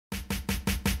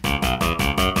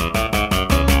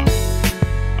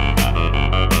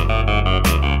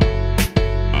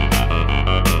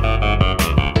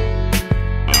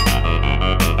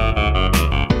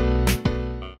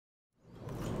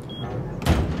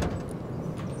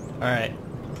Alright.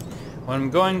 What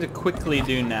I'm going to quickly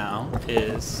do now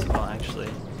is, well actually,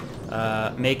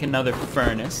 make another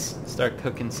furnace, start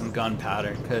cooking some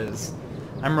gunpowder, because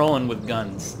I'm rolling with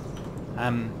guns.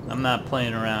 I'm not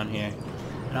playing around here.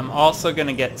 And I'm also going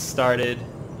to get started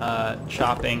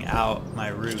chopping out my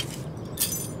roof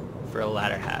for a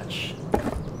ladder hatch,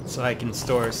 so I can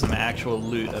store some actual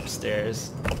loot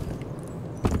upstairs.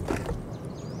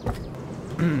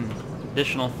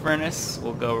 Additional furnace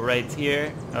will go right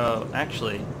here. Oh,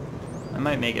 actually, I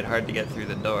might make it hard to get through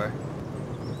the door.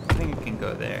 I think it can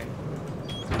go there.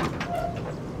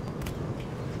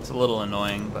 It's a little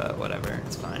annoying, but whatever,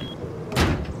 it's fine.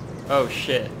 Oh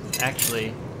shit,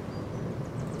 actually,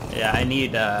 yeah, I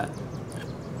need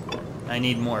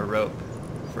more rope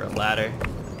for a ladder.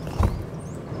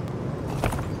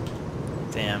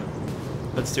 Damn.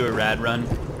 Let's do a rad run,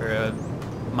 or a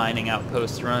mining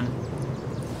outpost run.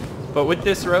 But with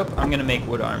this rope, I'm gonna make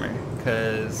wood armor,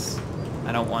 because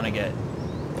I don't want to get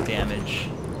damage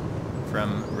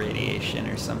from radiation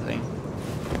or something.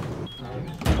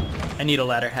 I need a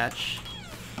ladder hatch.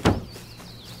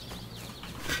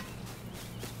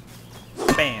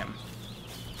 Bam!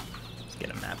 Let's get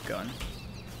a map going.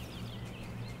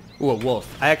 Ooh, a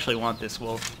wolf. I actually want this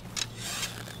wolf.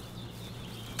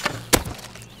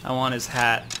 I want his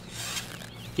hat.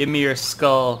 Give me your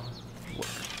skull.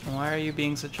 Why are you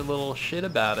being such a little shit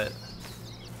about it?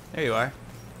 There you are.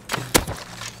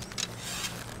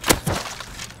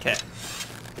 Okay.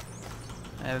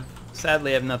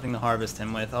 Sadly, I have nothing to harvest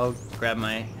him with. I'll grab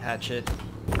my hatchet.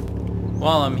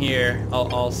 While I'm here,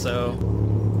 I'll also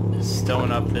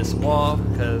stone up this wall,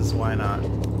 because why not?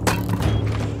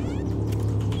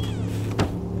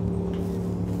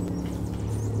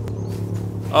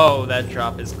 Oh, that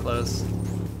drop is close.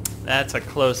 That's a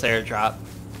close airdrop.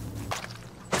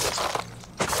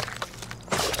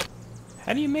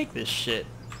 How do you make this shit?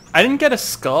 I didn't get a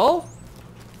skull?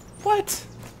 What?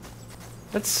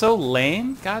 That's so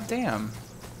lame. God damn.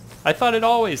 I thought it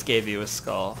always gave you a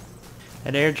skull.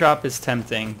 An airdrop is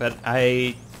tempting, but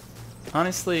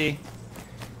honestly,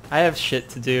 I have shit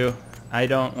to do. I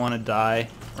don't want to die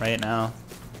right now.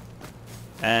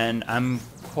 And I'm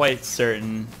quite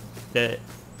certain that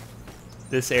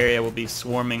this area will be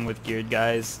swarming with geared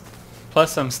guys.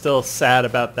 Plus, I'm still sad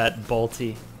about that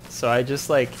bolty. So I just,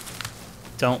 like,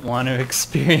 don't want to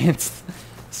experience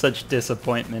such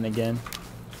disappointment again.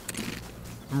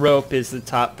 Rope is the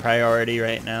top priority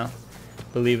right now,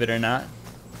 believe it or not.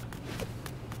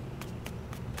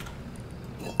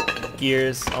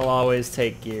 Gears, I'll always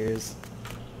take gears.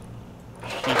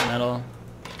 Sheet metal.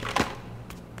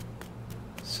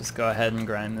 Let's just go ahead and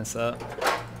grind this up.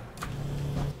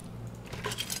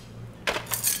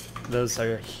 Those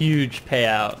are a huge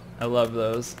payout. I love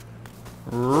those.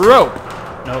 Rope!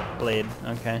 Nope, blade.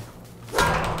 Okay.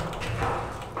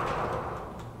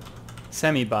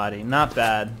 Semi-body, not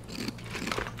bad.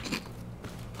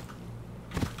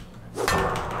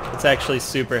 It's actually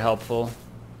super helpful.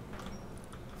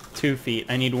 2 feet.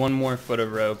 I need 1 more foot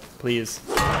of rope, please.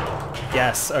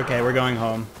 Yes, okay, we're going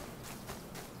home.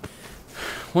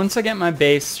 Once I get my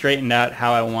base straightened out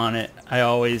how I want it, I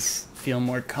always feel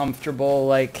more comfortable,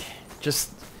 like,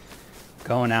 just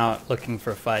going out looking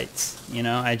for fights, you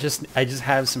know? I just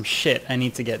have some shit I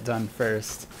need to get done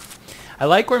first. I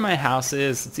like where my house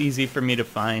is. It's easy for me to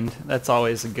find. That's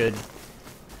always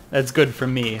that's good for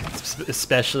me,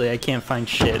 especially. I can't find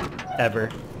shit ever.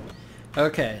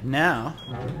 Okay, now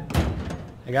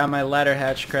I got my ladder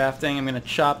hatch crafting. I'm gonna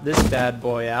chop this bad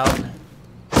boy out.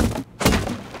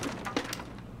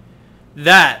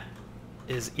 That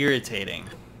is irritating.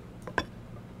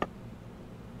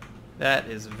 That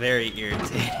is very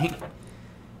irritating.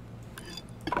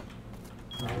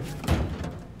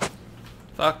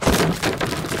 Fuck.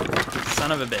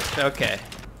 Son of a bitch. Okay.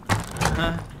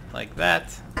 Like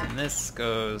that. And this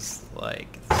goes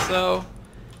like so.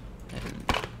 And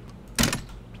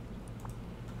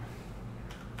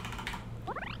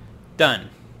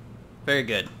done. Very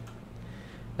good.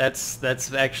 That's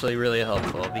actually really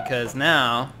helpful, because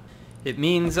now it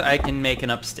means I can make an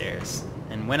upstairs.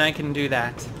 And when I can do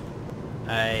that,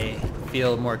 I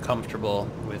feel more comfortable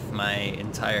with my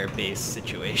entire base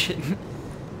situation.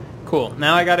 Cool.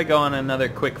 Now I gotta go on another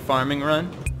quick farming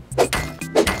run.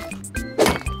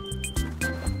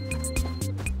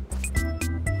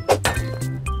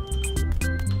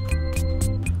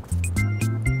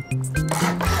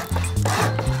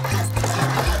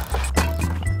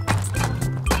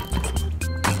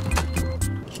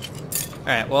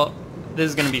 Alright, well, this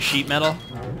is gonna be sheet metal.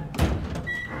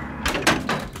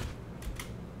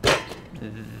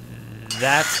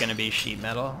 That's gonna be sheet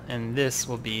metal, and this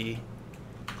will be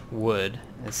wood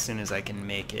as soon as I can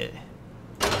make it.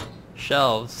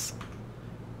 Shelves.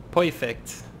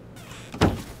 Perfect.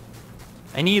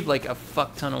 I need like a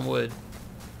fuck ton of wood.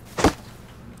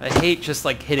 I hate just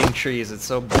like hitting trees, it's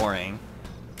so boring.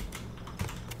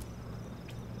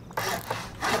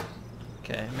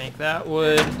 Okay, make that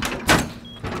wood.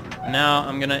 Now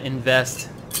I'm gonna invest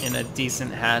in a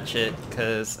decent hatchet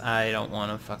because I don't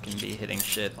want to fucking be hitting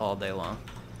shit all day long.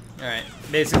 Alright,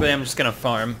 basically I'm just gonna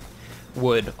farm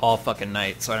wood all fucking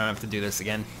night so I don't have to do this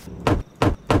again.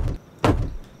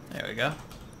 There we go.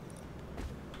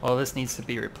 All this needs to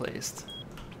be replaced.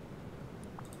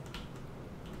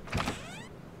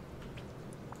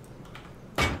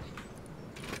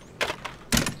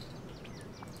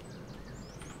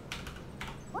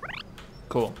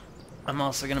 Cool. I'm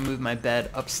also gonna move my bed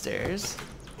upstairs.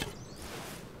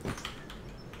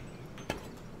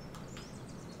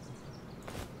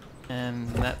 And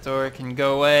that door can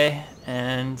go away,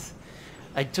 and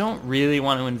I don't really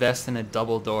want to invest in a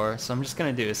double door, so I'm just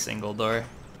gonna do a single door.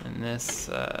 And this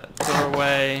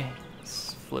doorway,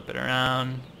 just flip it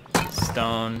around,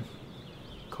 stone,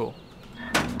 cool.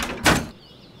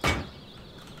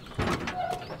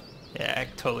 Yeah, I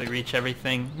can totally reach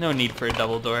everything. No need for a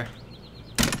double door.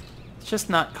 It's just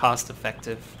not cost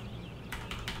effective.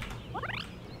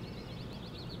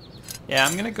 Yeah,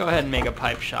 I'm gonna go ahead and make a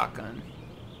pipe shotgun.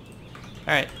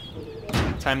 Alright,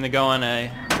 time to go on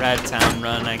a Rad Town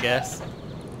run, I guess.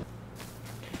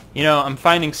 You know, I'm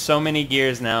finding so many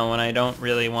gears now when I don't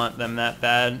really want them that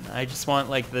bad. I just want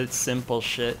like the simple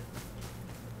shit.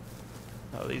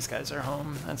 Oh, these guys are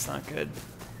home. That's not good.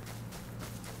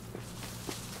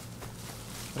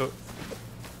 Oh.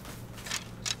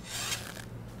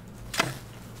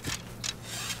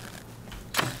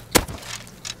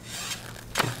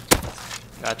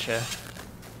 Gotcha.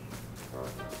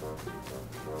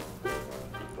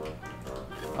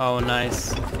 Oh,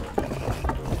 nice.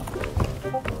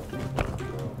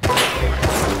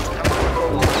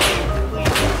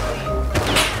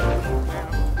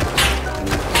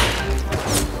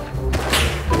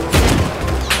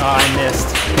 Oh, I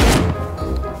missed.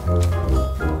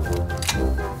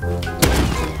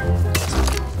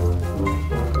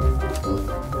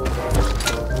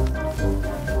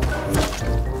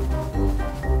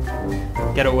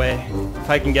 Get away. If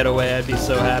I can get away, I'd be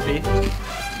so happy.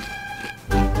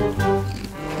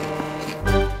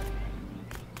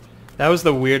 That was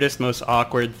the weirdest, most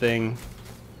awkward thing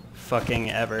fucking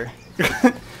ever.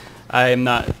 I am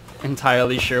not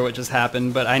entirely sure what just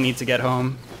happened, but I need to get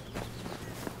home.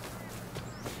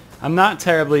 I'm not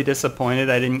terribly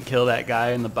disappointed I didn't kill that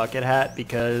guy in the bucket hat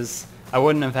because I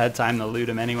wouldn't have had time to loot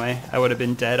him anyway. I would have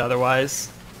been dead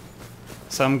otherwise.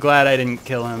 So I'm glad I didn't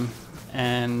kill him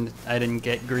and I didn't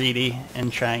get greedy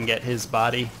and try and get his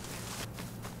body.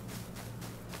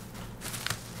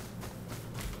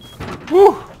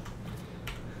 Woo!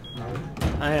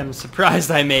 I am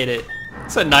surprised I made it.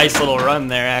 It's a nice little run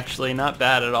there actually, not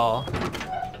bad at all.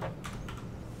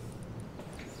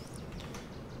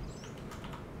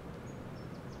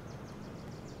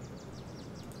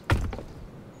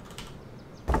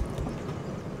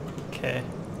 Okay.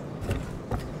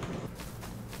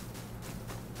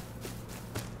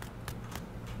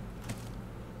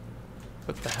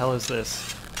 What the hell is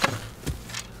this?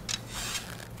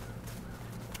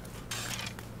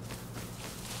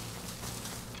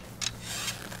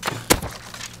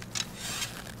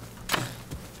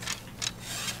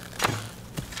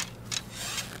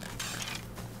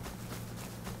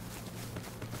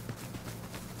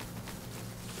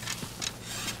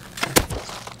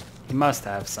 He must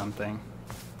have something.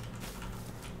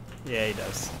 Yeah, he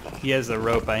does. He has the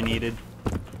rope I needed.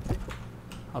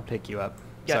 I'll pick you up.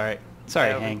 Yeah.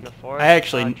 Sorry, Hank. Forest, I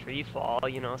actually... tree fall,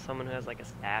 you know, someone who has like a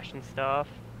stash and stuff.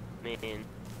 I mean,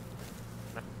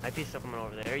 might be someone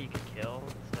over there you can kill.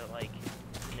 So like,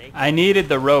 snake. I needed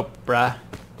the rope, bruh.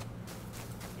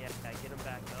 Yeah, get him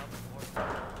back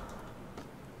up.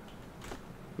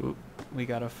 Oop, we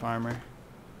got a farmer.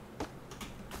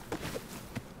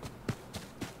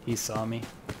 He saw me.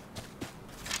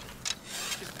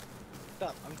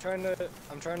 Stop! I'm trying to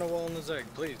wall in the Zerg.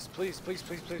 Please.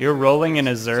 You're rolling in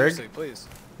a Zerg? Seriously, please.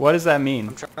 What does that mean?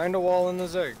 I'm trying to wall in the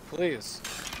Zerg. Please.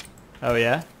 Oh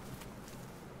yeah?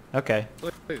 Okay.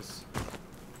 Please.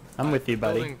 I'm with you,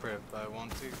 buddy. Building prep. I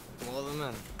want to wall them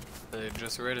in. They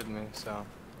just raided me, so.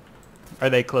 Are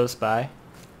they close by?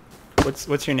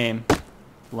 What's your name?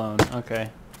 Lone. Okay.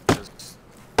 Just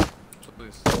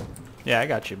please. Yeah, I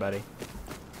got you, buddy.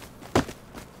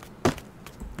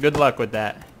 Good luck with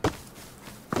that.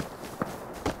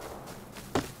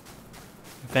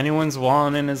 If anyone's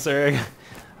walling in a Zerg,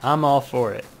 I'm all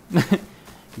for it.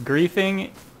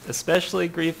 Griefing, especially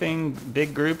griefing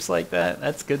big groups like that,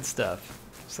 that's good stuff.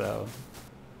 So,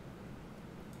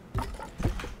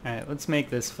 alright, let's make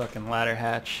this fucking ladder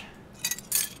hatch.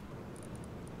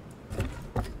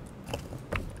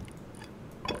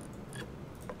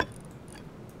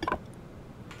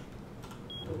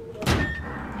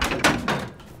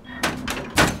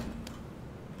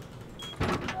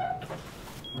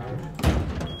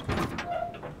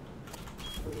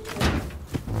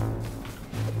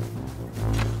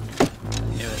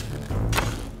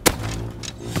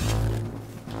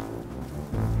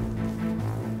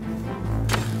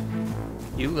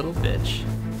 You little bitch.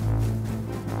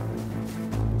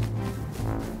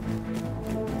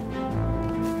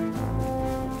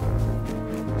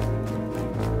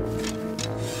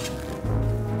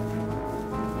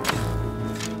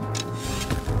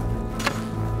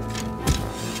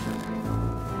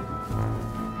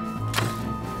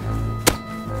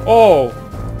 Oh!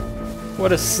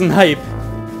 What a snipe!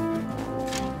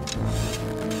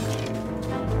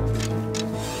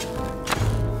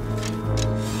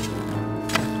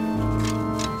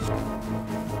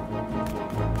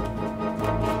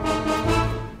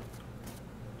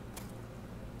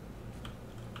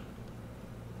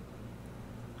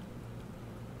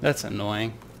 That's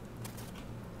annoying.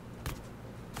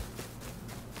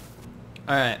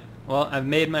 Alright, well, I've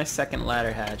made my second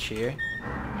ladder hatch here.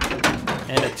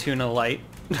 And a tuna light.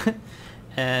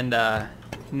 And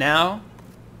now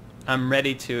I'm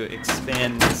ready to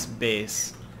expand this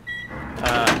base.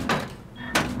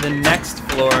 The next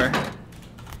floor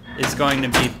is going to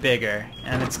be bigger,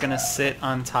 and it's going to sit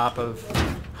on top of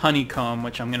honeycomb,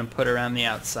 which I'm going to put around the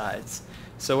outsides.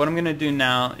 So what I'm going to do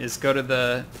now is go to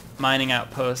the mining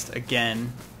outpost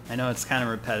again. I know it's kind of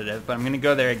repetitive, but I'm going to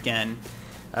go there again.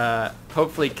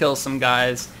 Hopefully kill some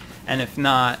guys, and if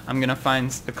not, I'm going to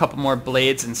find a couple more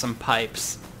blades and some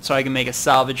pipes so I can make a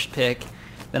salvaged pick.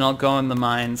 Then I'll go in the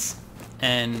mines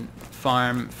and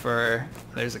farm for...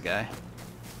 There's a guy.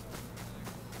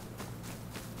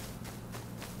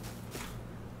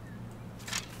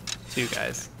 Two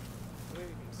guys.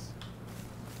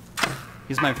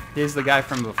 He's the guy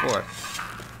from before.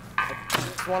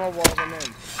 Just wanna wall them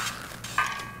in.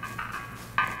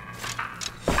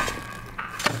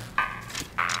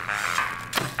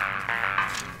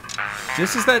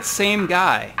 This is that same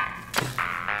guy.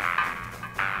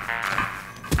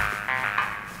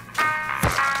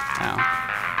 Ow.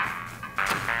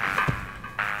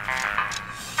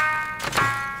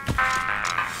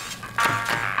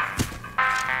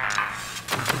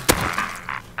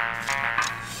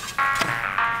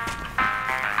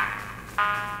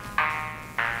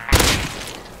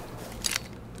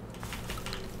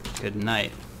 Good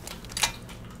night.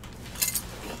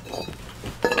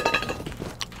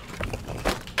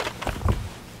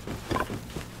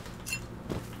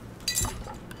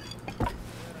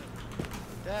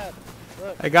 Dad,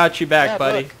 look. I got you back, Dad,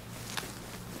 buddy. look.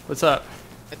 What's up?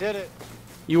 I did it.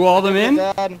 You walled them in?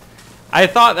 Dad. I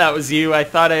thought that was you. I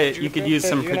thought you could use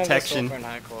some protection.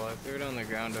 I threw it on the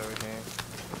ground over here.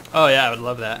 Oh yeah, I would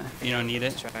love that. You don't need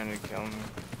it. Trying to kill me.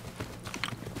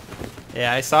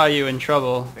 Yeah, I saw you in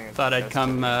trouble. think Thought I'd that's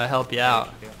come what- help you out.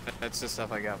 That's the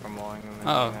stuff I got from walling them.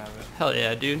 Oh, hell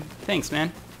yeah, dude. Thanks,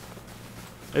 man.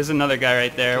 There's another guy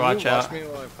right there. Can Watch you out. watch me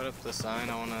while I put up the sign?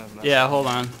 I wanna. Yeah, hold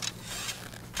on.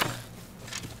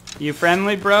 You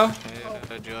friendly, bro?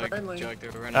 Hey, do you like the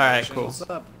renovations? Alright, cool. What's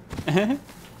up?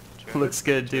 Looks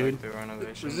good, Do you dude. like the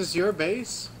renovations? Is this your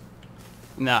base?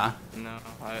 Nah. No,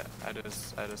 I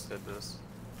just did this.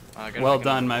 Well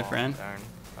done, my friend. Alright,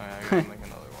 I gotta make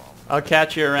another wall. I'll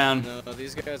catch you around. No,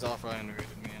 these guys offline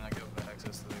raided me and I got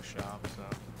access to their shop,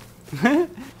 so.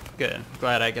 Good.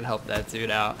 Glad I could help that dude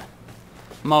out.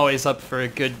 I'm always up for a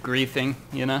good griefing,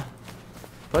 you know?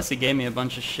 Plus he gave me a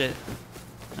bunch of shit.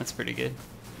 That's pretty good.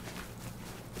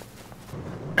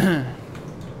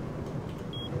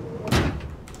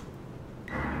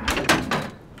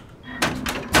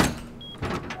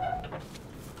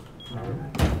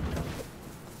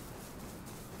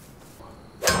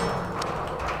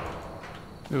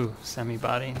 Ooh,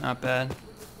 semi-body, not bad.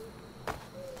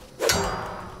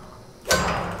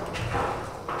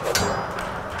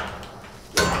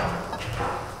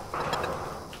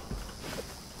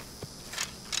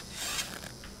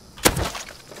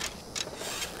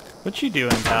 What you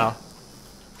doing, pal?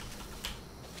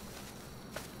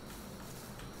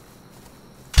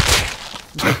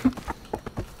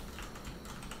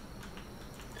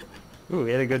 Ooh,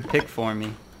 he had a good pick for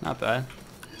me. Not bad.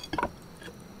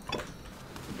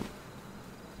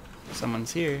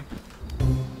 Someone's here.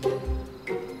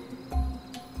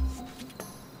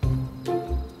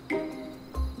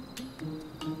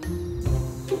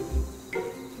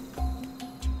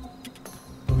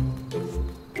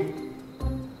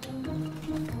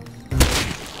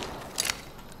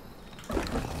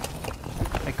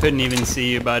 Couldn't even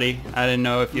see you, buddy. I didn't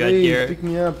know if you had Please gear. pick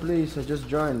me up, please. I just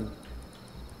joined.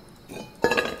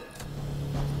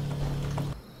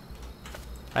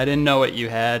 I didn't know what you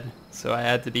had, so I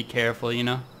had to be careful, you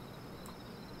know?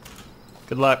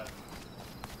 Good luck.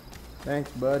 Thanks,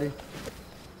 buddy.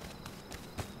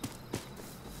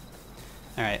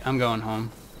 Alright, I'm going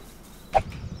home.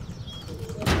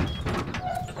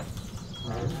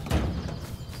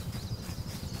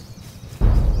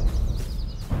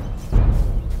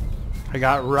 I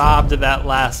got robbed of that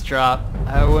last drop.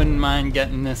 I wouldn't mind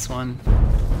getting this one.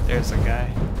 There's a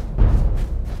guy.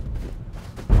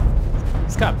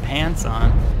 He's got pants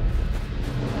on.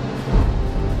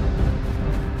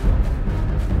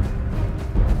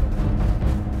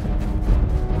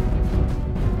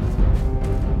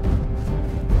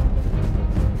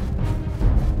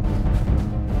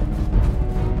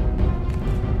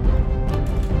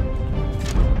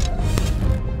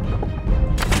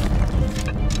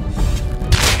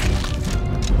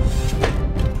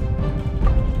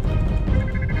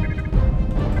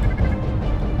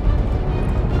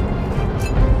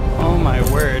 Oh my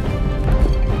word.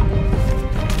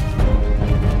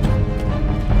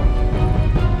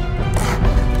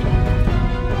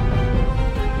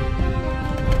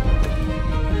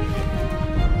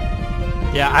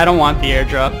 Yeah, I don't want the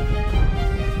airdrop.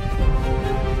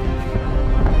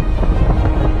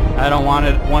 I don't want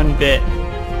it one bit.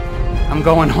 I'm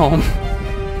going home.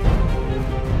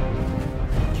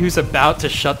 He was about to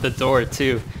shut the door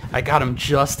too. I got him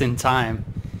just in time.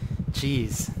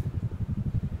 Jeez.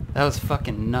 That was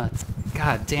fucking nuts.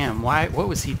 God damn, why? What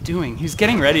was he doing? He was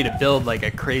getting ready to build like a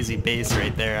crazy base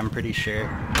right there, I'm pretty sure.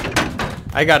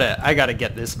 I gotta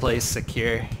get this place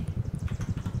secure.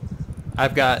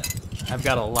 I've got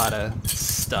a lot of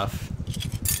stuff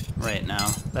right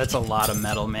now. That's a lot of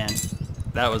metal, man.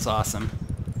 That was awesome.